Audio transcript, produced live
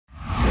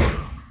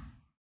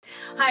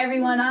Hi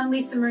everyone, I'm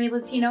Lisa Marie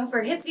Latino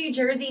for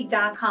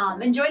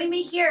hipnewjersey.com, and joining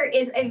me here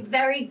is a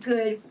very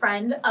good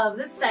friend of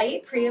the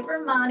site, Priya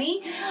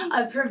Virmani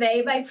of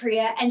Priya by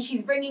Priya, and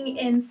she's bringing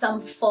in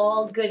some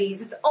fall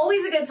goodies. It's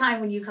always a good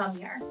time when you come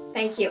here.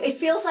 Thank you. It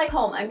feels like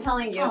home, I'm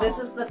telling you. Aww. This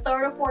is the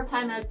third or fourth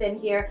time I've been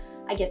here.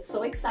 I get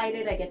so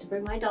excited. I get to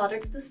bring my daughter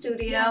to the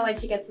studio and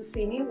she gets to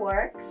see me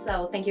work.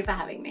 So thank you for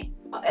having me.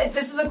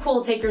 This is a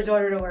cool take your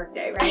daughter to work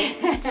day,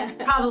 right?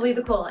 Probably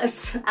the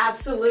coolest.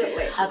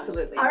 Absolutely,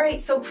 absolutely. All right,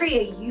 so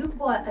Priya, you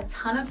bought a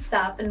ton of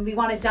stuff and we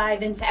want to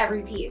dive into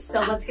every piece.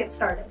 So let's get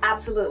started.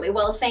 Absolutely.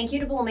 Well, thank you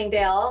to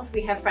Bloomingdale's.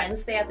 We have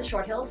friends there at the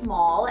Short Hills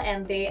Mall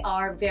and they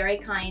are very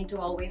kind to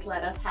always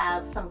let us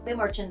have some of their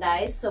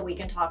merchandise so we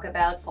can talk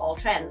about fall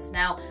trends.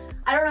 Now,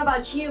 I don't know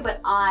about you,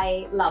 but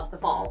I love the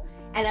fall.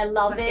 And I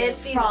love it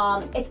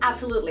from, it's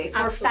absolutely,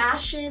 for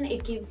fashion,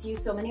 it gives you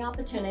so many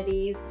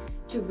opportunities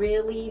to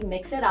really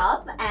mix it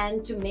up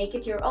and to make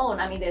it your own.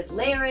 I mean, there's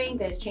layering,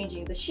 there's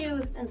changing the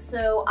shoes, and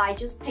so I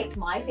just picked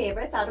my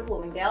favorites out of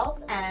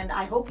Bloomingdale's, and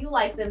I hope you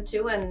like them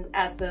too, and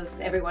as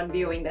does everyone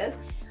viewing this.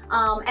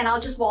 And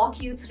I'll just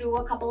walk you through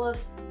a couple of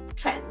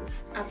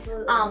trends.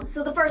 Absolutely.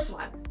 So the first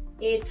one,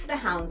 it's the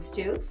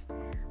houndstooth.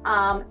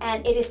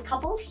 And it is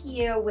coupled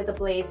here with a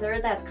blazer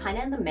that's kind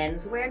of in the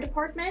menswear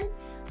department.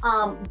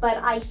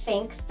 But I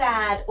think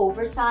that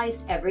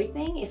oversized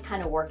everything is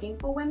kind of working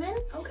for women.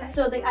 Okay.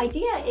 So the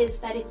idea is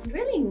that it's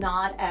really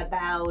not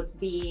about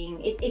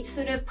being, it's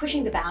sort of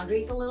pushing the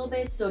boundaries a little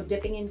bit. So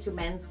dipping into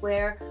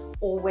menswear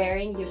or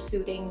wearing your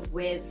suiting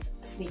with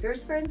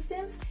sneakers, for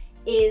instance,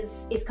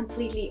 is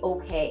completely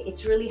okay.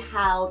 It's really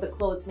how the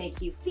clothes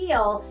make you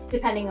feel,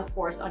 depending, of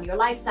course, on your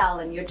lifestyle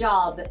and your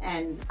job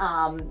and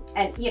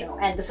you know,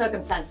 and the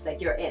circumstance that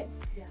you're in.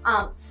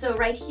 Yeah. So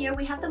right here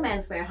we have the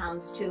menswear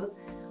houndstooth,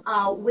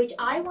 which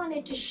I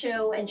wanted to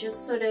show and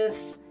just sort of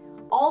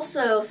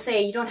also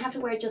say you don't have to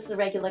wear just a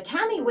regular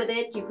cami with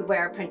it. You could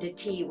wear a printed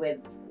tee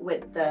with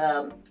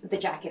the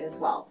jacket as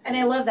well. And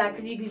I love that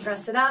because you can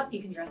dress it up,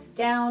 you can dress it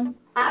down.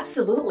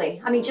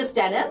 Absolutely. I mean, just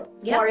denim.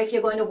 Yep. Or if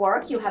you're going to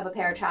work, you have a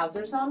pair of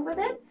trousers on with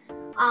it.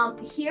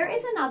 Here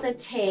is another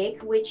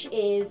take, which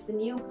is the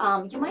new,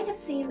 you might have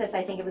seen this,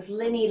 I think it was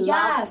Linny.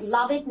 Yes.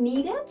 Love It,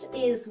 Need It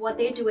is what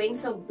they're doing.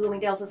 So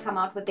Bloomingdale's has come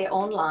out with their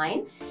own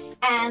line.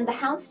 And the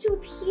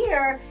houndstooth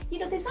here, you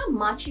know, there's not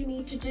much you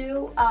need to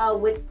do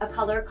with a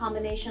color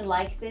combination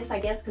like this, I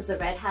guess, because the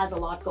red has a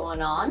lot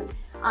going on.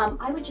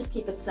 I would just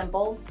keep it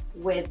simple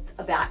with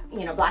a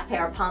black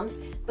pair of pumps.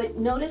 But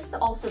notice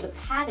also the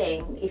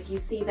padding, if you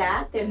see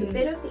that, there's a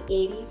bit of the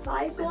 80s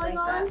vibe going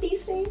on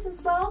these days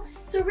as well.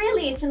 So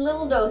really, it's in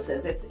little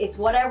doses. It's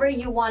whatever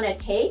you want to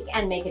take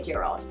and make it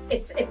your own.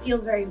 It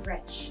feels very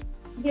rich.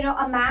 You know,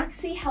 a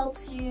maxi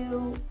helps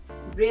you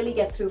really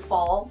get through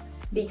fall,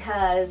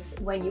 because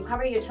when you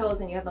cover your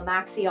toes and you have a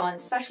maxi on,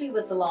 especially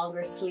with the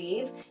longer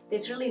sleeve,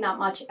 there's really not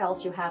much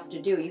else you have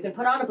to do. You can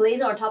put on a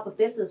blazer on top of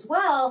this as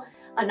well,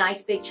 a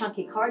nice big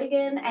chunky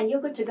cardigan, and you're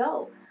good to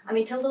go. I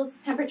mean, till those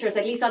temperatures,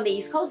 at least on the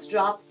East Coast,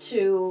 drop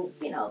to,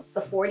 you know,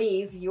 the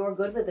 40s, you're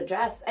good with the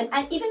dress. And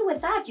even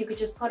with that, you could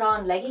just put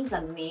on leggings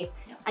underneath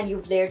and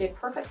you've layered it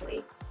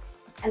perfectly.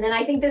 And then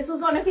I think this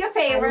was one of your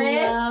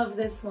favorites. I love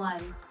this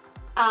one.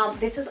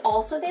 This is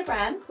also their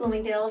brand,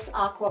 Bloomingdale's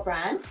Aqua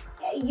brand.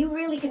 You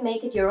really can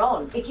make it your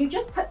own. If you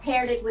just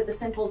paired it with a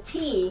simple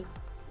tee,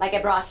 like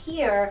I brought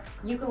here,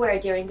 you could wear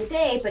it during the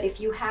day, but if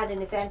you had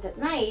an event at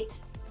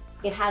night,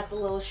 it has the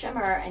little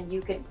shimmer and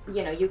you could,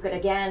 you know, you could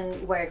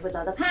again wear it with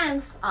other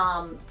pants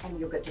and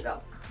you're good to go.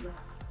 Yeah.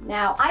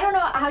 Now, I don't know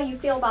how you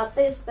feel about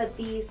this, but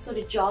these sort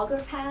of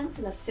jogger pants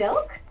in a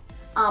silk,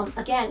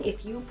 again,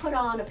 if you put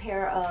on a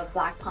pair of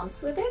black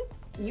pumps with it,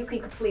 you can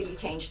completely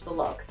change the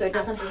look. So it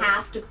doesn't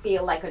have to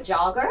feel like a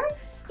jogger.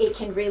 It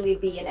can really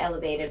be an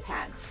elevated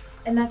pant.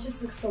 And that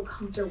just looks so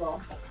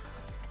comfortable.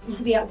 You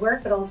can be at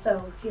work, but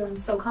also feeling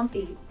so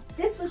comfy.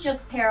 This was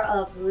just a pair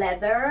of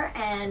leather,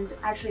 and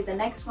actually the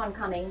next one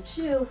coming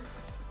too,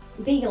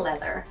 vegan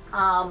leather.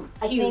 I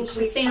think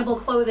sustainable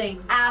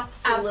clothing.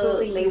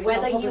 Absolutely.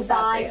 Whether you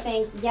buy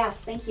things,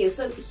 yes, thank you.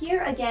 So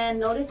here again,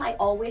 notice I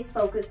always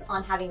focus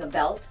on having a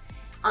belt.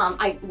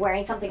 I'm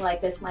wearing something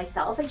like this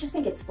myself. I just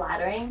think it's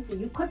flattering.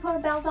 You could put a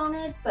belt on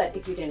it, but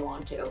if you didn't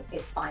want to,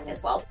 it's fine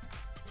as well.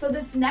 So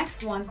this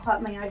next one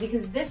caught my eye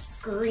because this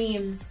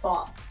screams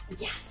fall.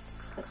 Yes.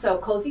 So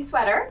cozy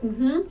sweater,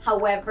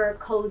 however,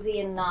 cozy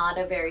in not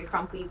a very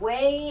frumpy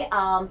way.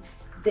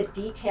 The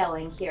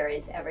detailing here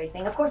is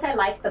everything. Of course, I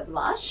like the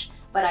blush,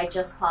 but I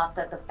just thought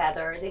that the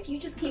feathers, if you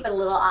just keep a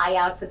little eye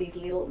out for these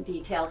little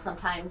details,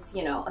 sometimes,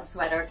 you know, a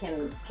sweater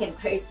can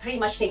pretty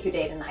much take you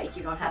day to night.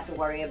 You don't have to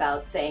worry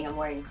about saying I'm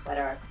wearing a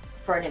sweater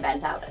for an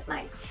event out at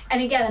night.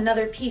 And again,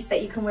 another piece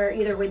that you can wear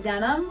either with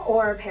denim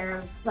or a pair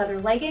of leather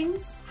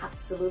leggings.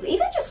 Absolutely.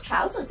 Even just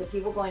trousers if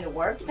you were going to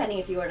work, depending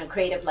if you were in a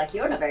creative, like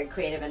you're in a very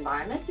creative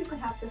environment, you could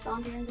have this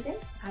on during the day.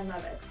 I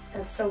love it.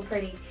 That's so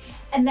pretty.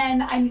 And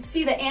then I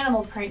see the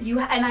animal print.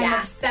 I'm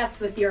obsessed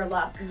with your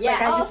look. Yeah.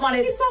 Like, I just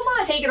wanted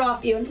to take it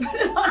off you and put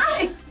it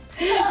on.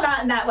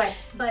 Not in that way,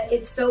 but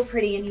it's so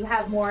pretty, and you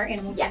have more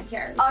animal print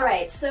here. All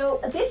right, so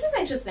this is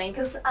interesting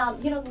because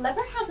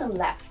leopard hasn't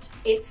left.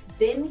 It's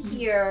been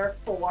here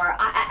for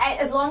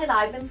as long as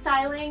I've been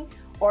styling,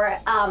 or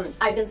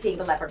I've been seeing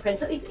the leopard print.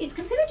 So it's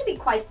considered to be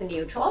quite the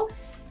neutral.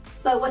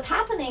 But what's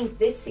happening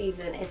this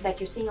season is that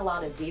you're seeing a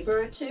lot of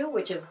zebra too,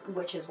 which is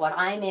what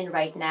I'm in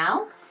right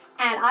now.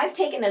 And I've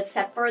taken it a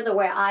step further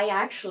where I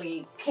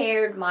actually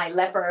paired my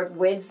leopard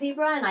with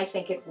zebra, and I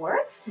think it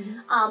works.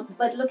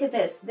 But look at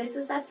this. This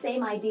is that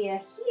same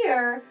idea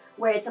here,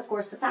 where it's, of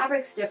course, the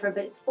fabric's different,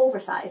 but it's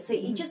oversized. So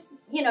you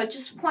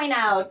just point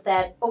out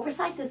that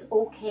oversized is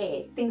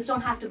okay. Things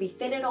don't have to be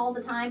fitted all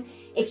the time.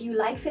 If you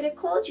like fitted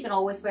clothes, you can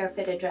always wear a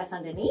fitted dress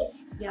underneath,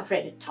 a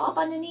fitted top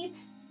underneath,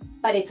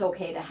 but it's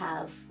okay to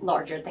have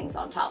larger things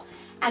on top.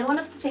 And one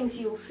of the things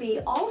you'll see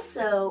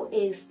also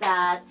is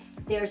that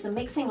there's a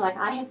mixing, like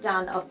I have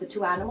done, of the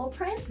two animal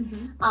prints.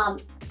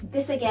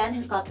 This again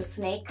has got the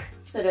snake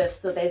sort of,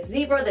 so there's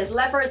zebra, there's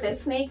leopard,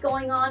 there's snake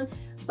going on.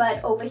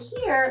 But over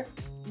here,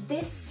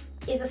 this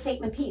is a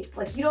statement piece.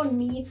 Like, you don't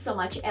need so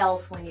much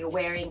else when you're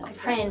wearing a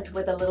print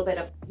with a little bit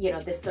of,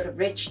 this sort of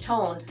rich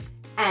tone,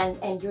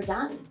 and you're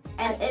done.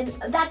 And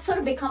that sort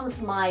of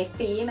becomes my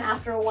theme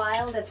after a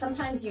while, that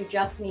sometimes you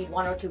just need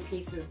one or two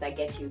pieces that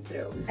get you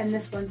through. And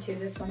this one too,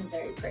 this one is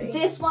very pretty.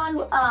 This one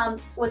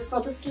was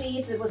for the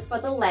sleeves, it was for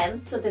the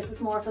length, so this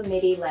is more of a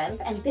midi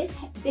length. And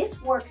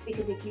this works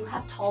because if you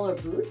have taller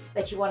boots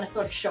that you want to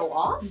sort of show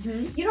off,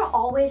 you don't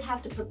always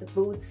have to put the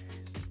boots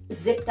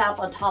zipped up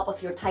on top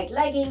of your tight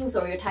leggings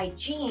or your tight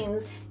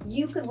jeans.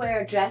 You could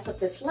wear a dress of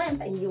this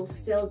length and you'll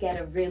still get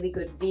a really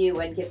good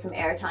view and give some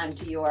airtime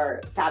to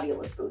your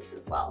fabulous boots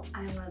as well.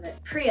 I love it.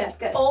 Priya,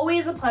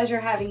 always a pleasure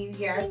having you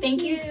here.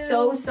 Thank you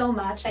so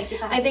much. Thank you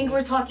for having I think me.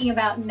 We're talking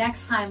about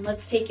next time,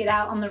 let's take it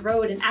out on the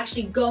road and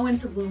actually go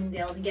into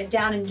Bloomingdale's and get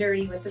down and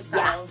dirty with the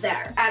styles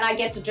there. And I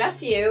get to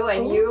dress you,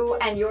 and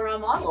you're a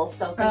model,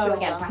 so thank you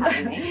again for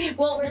having me.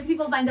 Well, where can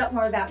people find out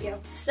more about you?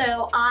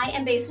 So I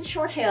am based in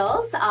Short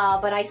Hills,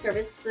 but I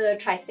service the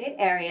tri-state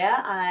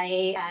area.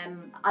 I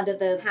am under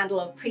the handle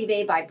of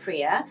Priya by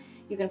Priya.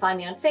 You can find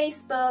me on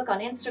Facebook, on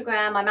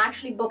Instagram. I'm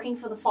actually booking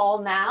for the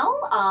fall now.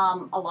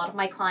 A lot of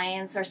my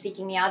clients are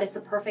seeking me out. It's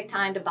the perfect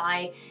time to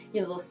buy,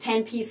 those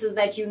 10 pieces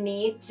that you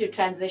need to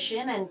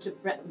transition and to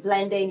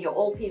blend in your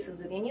old pieces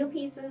with your new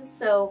pieces.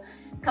 So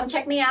come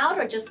check me out,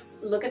 or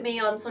just look at me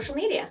on social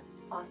media.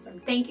 Awesome.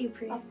 Thank you,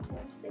 Priya. Of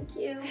course. Thank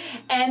you.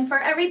 And for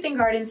everything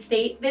Garden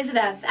State, visit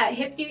us at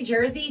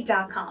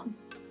hipnewjersey.com.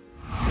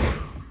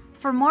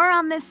 For more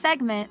on this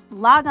segment,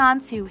 log on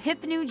to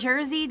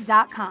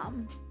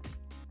hipnewjersey.com.